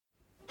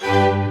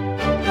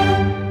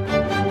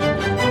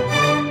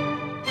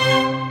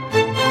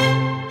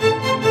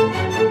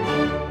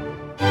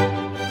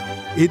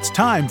It's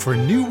time for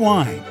New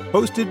Wine,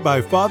 hosted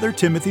by Father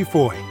Timothy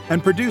Foy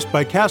and produced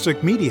by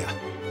Catholic Media.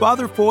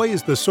 Father Foy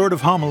is the sort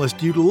of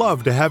homilist you'd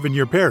love to have in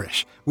your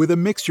parish. With a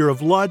mixture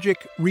of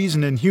logic,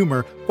 reason, and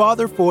humor,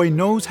 Father Foy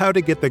knows how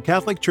to get the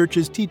Catholic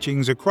Church's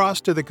teachings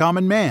across to the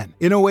common man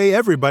in a way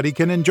everybody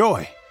can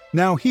enjoy.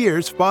 Now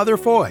here's Father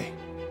Foy.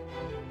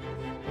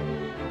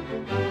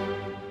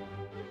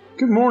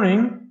 Good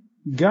morning.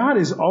 God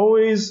is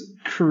always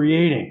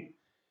creating.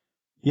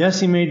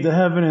 Yes, He made the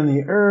heaven and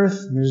the earth.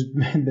 There's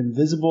been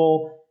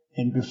visible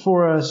and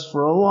before us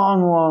for a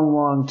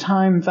long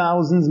time,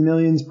 thousands,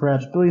 millions,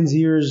 perhaps billions of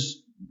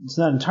years. It's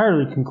not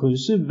entirely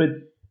conclusive, but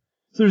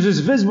there's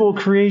this visible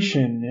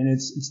creation, and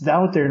it's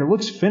out there, and it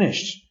looks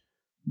finished.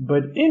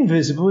 But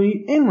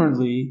invisibly,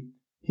 inwardly,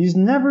 He's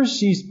never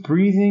ceased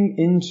breathing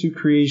into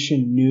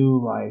creation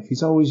new life.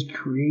 He's always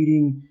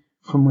creating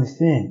from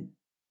within.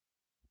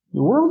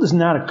 The world is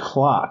not a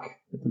clock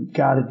that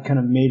God had kind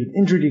of made with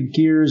intricate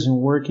gears and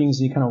workings,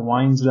 and He kind of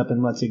winds it up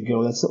and lets it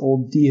go. That's the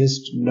old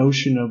deist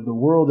notion of the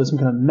world as some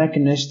kind of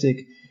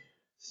mechanistic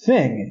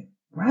thing.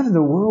 Rather,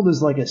 the world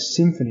is like a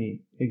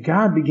symphony that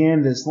God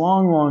began this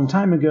long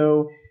time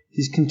ago.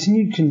 He's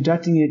continued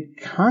conducting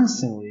it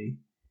constantly.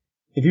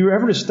 If you were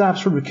ever to stop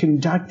sort of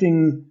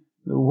conducting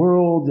the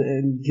world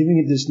and giving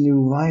it this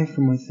new life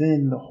from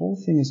within, the whole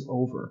thing is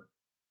over.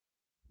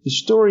 The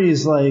story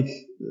is like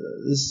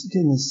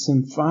this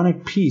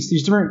symphonic piece.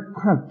 These different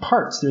kind of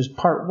parts. There's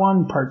part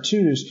one, part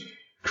two. There's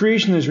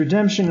creation, there's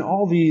redemption,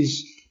 all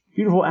these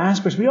beautiful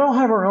aspects. We all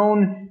have our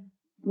own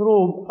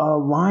little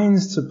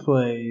lines to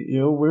play,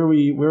 where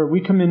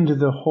we come into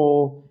the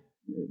whole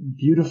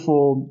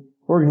beautiful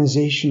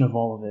organization of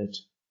all of it.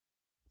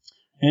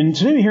 And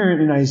today we hear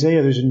in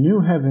Isaiah, there's a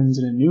new heavens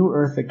and a new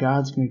earth that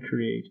God's going to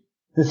create.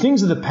 The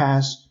things of the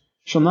past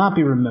shall not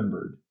be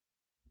remembered.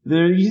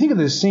 You think of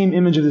the same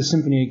image of the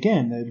symphony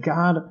again, that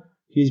God,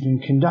 He's been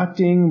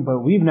conducting,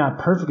 but we've not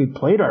perfectly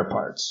played our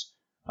parts.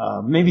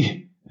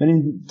 Maybe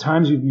many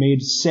times we've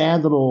made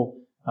sad little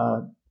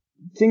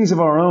things of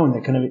our own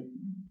that kind of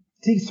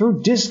take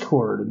through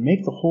discord and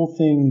make the whole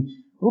thing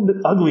a little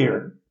bit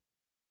uglier.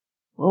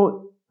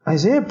 Well,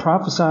 Isaiah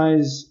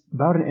prophesies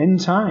about an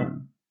end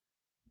time,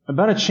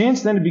 about a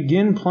chance then to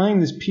begin playing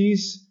this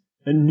piece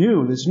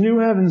anew, this new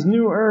heavens,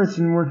 new earth,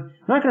 and we're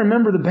not going to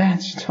remember the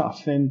bad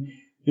stuff, and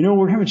we're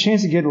going to have a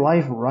chance to get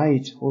life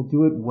right. We'll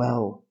do it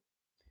well.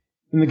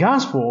 In the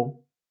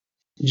gospel,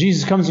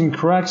 Jesus comes and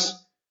corrects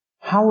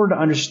how we're to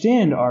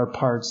understand our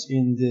parts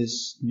in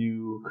this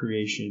new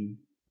creation.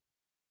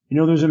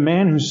 There's a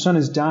man whose son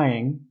is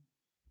dying,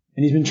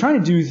 and he's been trying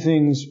to do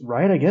things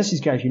right. I guess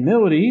he's got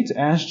humility to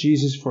ask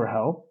Jesus for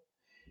help.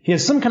 He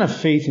has some kind of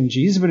faith in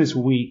Jesus, but it's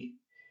weak.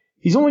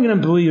 He's only going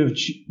to believe if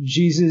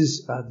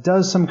Jesus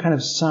does some kind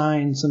of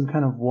sign, some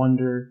kind of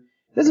wonder.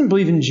 He doesn't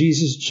believe in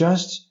Jesus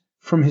just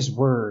from His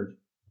word,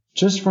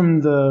 just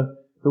from the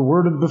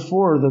word of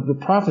before, the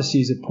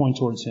prophecies that point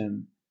towards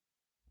Him.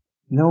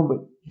 No,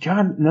 but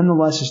God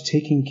nonetheless is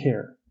taking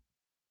care.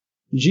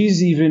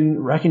 Jesus, even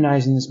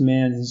recognizing this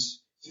man,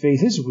 his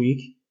faith is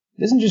weak,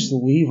 doesn't just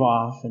leave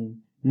off and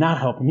not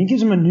help him. He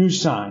gives him a new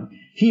sign.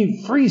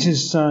 He frees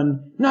his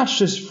son, not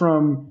just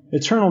from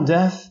eternal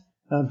death,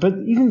 but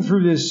even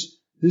through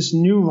this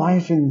new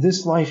life and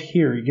this life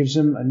here. He gives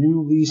him a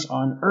new lease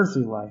on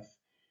earthly life,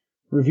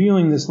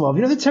 revealing this love.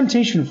 The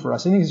temptation for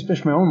us, I think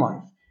especially my own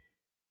life,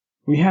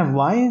 we have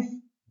life,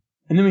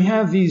 and then we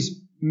have these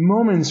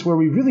moments where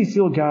we really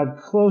feel God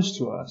close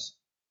to us.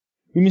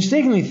 We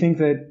mistakenly think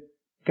that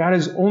God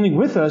is only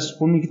with us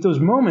when we get those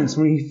moments,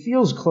 when He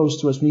feels close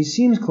to us, when He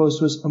seems close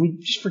to us, and we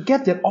just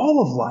forget that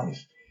all of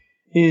life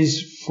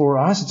is for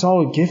us. It's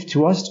all a gift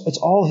to us. It's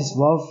all His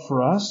love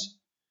for us.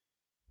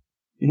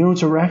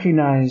 To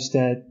recognize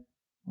that,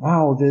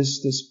 wow,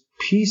 this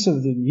piece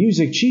of the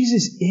music,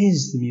 Jesus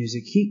is the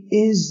music. He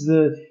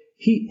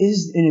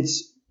is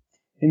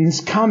in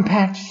this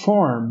compact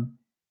form,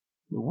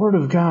 the Word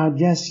of God.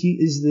 Yes, He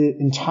is the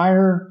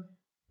entire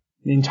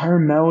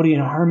melody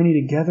and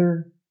harmony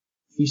together.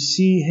 If we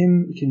see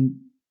Him, we can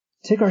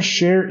take our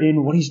share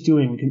in what He's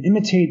doing. We can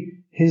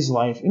imitate His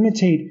life,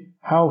 imitate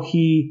how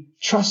He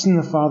trusts in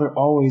the Father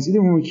always,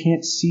 even when we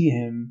can't see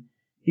Him,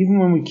 even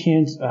when we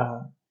can't,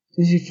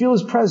 as you feel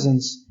His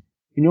presence,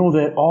 you know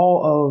that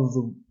all of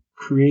the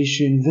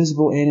creation,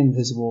 visible and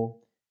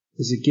invisible,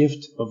 is a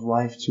gift of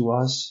life to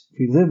us. If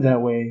we live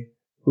that way,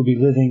 we'll be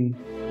living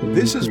the new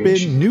This has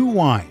creation. been New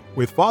Wine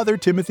with Father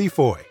Timothy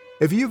Foy.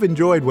 If you've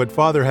enjoyed what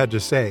Father had to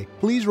say,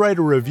 please write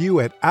a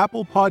review at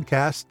Apple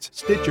Podcasts,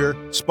 Stitcher,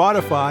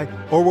 Spotify,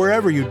 or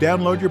wherever you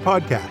download your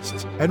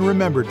podcasts. And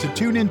remember to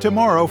tune in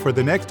tomorrow for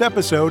the next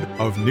episode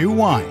of New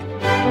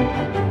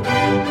Wine.